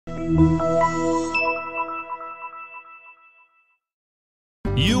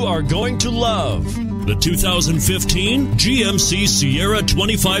You are going to love the 2015 GMC Sierra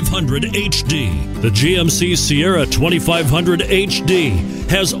 2500 HD. The GMC Sierra 2500 HD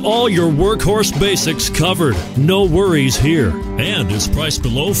has all your workhorse basics covered. No worries here, and is priced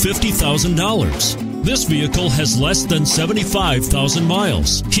below $50,000. This vehicle has less than 75,000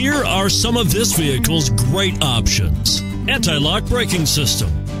 miles. Here are some of this vehicle's great options: anti-lock braking system,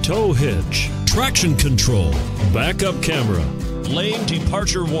 tow hitch, traction control, backup camera, lane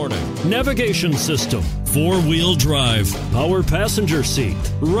departure warning, navigation system, four-wheel drive, power passenger seat,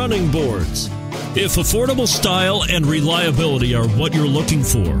 running boards. If affordable style and reliability are what you're looking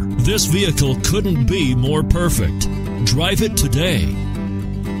for, this vehicle couldn't be more perfect. Drive it today.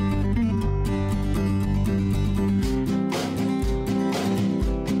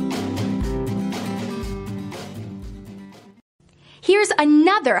 Here's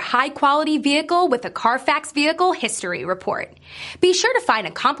another high-quality vehicle with a CARFAX Vehicle History Report. Be sure to find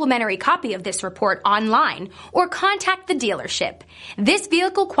a complimentary copy of this report online or contact the dealership. This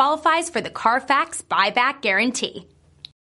vehicle qualifies for the CARFAX Buyback Guarantee.